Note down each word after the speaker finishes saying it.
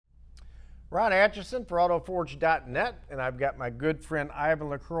Ron Atchison for AutoForge.net, and I've got my good friend Yvan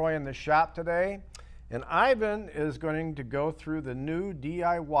LaCroix in the shop today. And Yvan is going to go through the new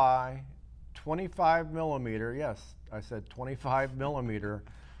DIY 25 millimeter, yes, I said 25 millimeter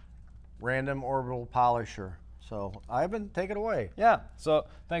random orbital polisher. So Yvan, take it away. Yeah, so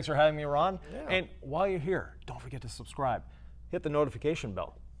thanks for having me, Ron. Yeah. And while you're here, don't forget to subscribe. Hit the notification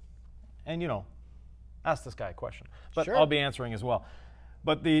bell. And, you know, ask this guy a question. But Sure. I'll be answering as well.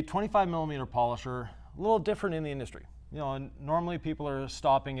 But the 25 millimeter polisher, a little different in the industry. You know, normally people are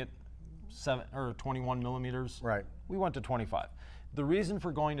stopping at 21 millimeters. Right. We went to 25. The reason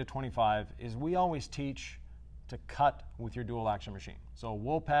for going to 25 is we always teach to cut with your dual action machine. So a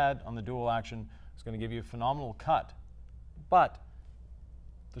wool pad on the dual action is going to give you a phenomenal cut, but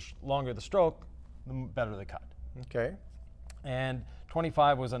the longer the stroke, the better the cut. Okay. And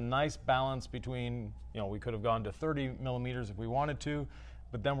 25 was a nice balance between, you know, we could have gone to 30 millimeters if we wanted to,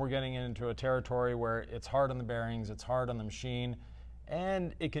 but then we're getting into a territory where it's hard on the bearings, it's hard on the machine,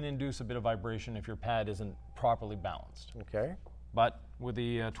 and it can induce a bit of vibration if your pad isn't properly balanced. Okay. But with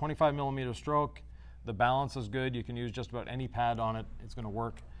the 25 millimeter stroke, the balance is good. You can use just about any pad on it. It's going to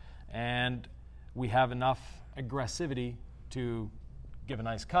work. And we have enough aggressivity to give a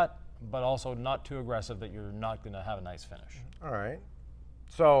nice cut, but also not too aggressive that you're not going to have a nice finish. All right.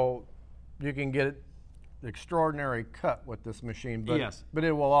 So you can get extraordinary cut with this machine, but, yes, but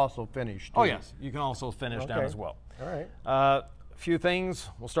it will also finish too. Oh yes, you can also finish down as well. All right. A few things.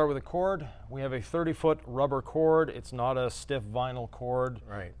 We'll start with the cord. We have a 30-foot rubber cord. It's not a stiff vinyl cord.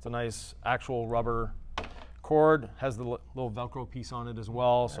 Right. It's a nice actual rubber cord. Has the little Velcro piece on it as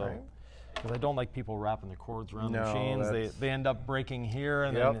well. So, because I don't like people wrapping their cords around the machines, they end up breaking here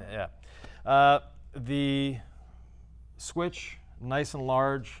and then yeah. The switch, nice and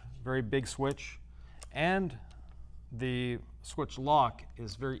large, very big switch, and the switch lock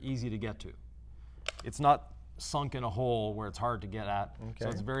is very easy to get to. It's not sunk in a hole where it's hard to get at, so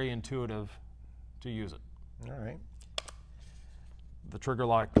it's very intuitive to use it. All right. The trigger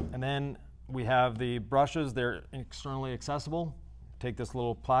lock, and then we have the brushes. They're externally accessible. Take this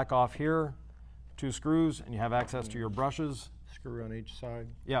little plaque off here, 2 screws, and you have access to your brushes. Screw on each side.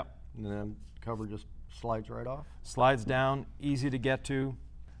 Yeah. And then cover just slides right off. Slides down, easy to get to.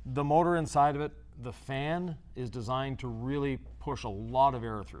 The motor inside of it, the fan is designed to really push a lot of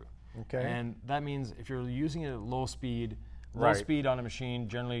air through. Okay. And that means if you're using it at low speed on a machine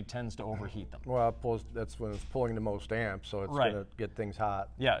generally tends to overheat them. Well, that's when it's pulling the most amps, so it's going to get things hot.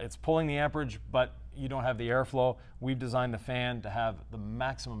 Yeah, it's pulling the amperage, but you don't have the airflow. We've designed the fan to have the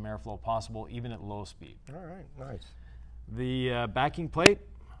maximum airflow possible, even at low speed. All right, nice. The backing plate,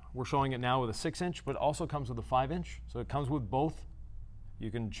 we're showing it now with a 6-inch, but it also comes with a 5-inch. So it comes with both.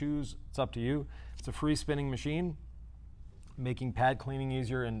 You can choose, it's up to you. It's a free spinning machine, making pad cleaning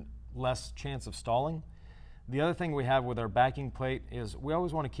easier and less chance of stalling. The other thing we have with our backing plate is we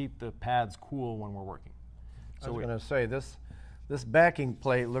always want to keep the pads cool when we're working. So I was going to say, this backing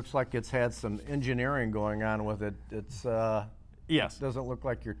plate looks like it's had some engineering going on with it. It's yes, doesn't look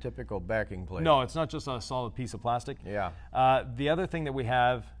like your typical backing plate. No, it's not just a solid piece of plastic. Yeah. The other thing that we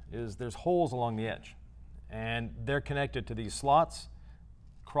have is there's holes along the edge, and they're connected to these slots.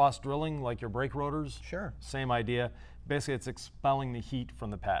 Cross drilling like your brake rotors. Sure. Same idea. Basically, it's expelling the heat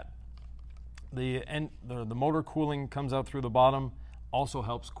from the pad. The motor cooling comes out through the bottom, also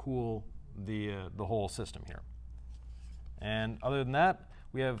helps cool the whole system here. And other than that,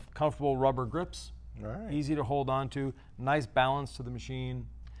 we have comfortable rubber grips, easy to hold on to, nice balance to the machine.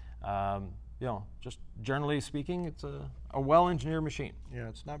 You know, just generally speaking, it's a well-engineered machine. Yeah,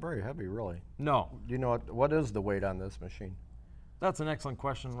 it's not very heavy, really. No. Do you know what is the weight on this machine? That's an excellent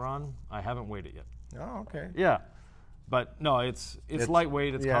question, Ron. I haven't weighed it yet. Oh, okay. Yeah. But no, it's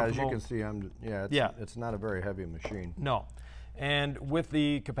lightweight, it's comfortable. Yeah, as you can see, it's not a very heavy machine. No. And with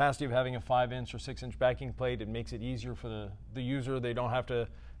the capacity of having a 5-inch or 6-inch backing plate, it makes it easier for the user. They don't have to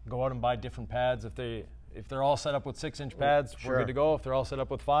go out and buy different pads. If they're all set up with 6-inch pads, we're good to go. If they're all set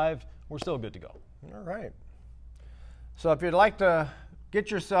up with 5, we're still good to go. All right. So if you'd like to get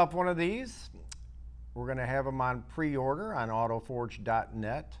yourself one of these, we're going to have them on pre-order on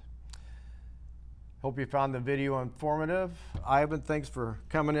AutoForge.net. Hope you found the video informative. Yvan, thanks for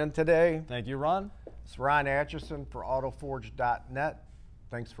coming in today. Thank you, Ron. It's Ron Atchison for AutoForge.net.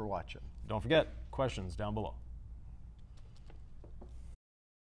 Thanks for watching. Don't forget, questions down below.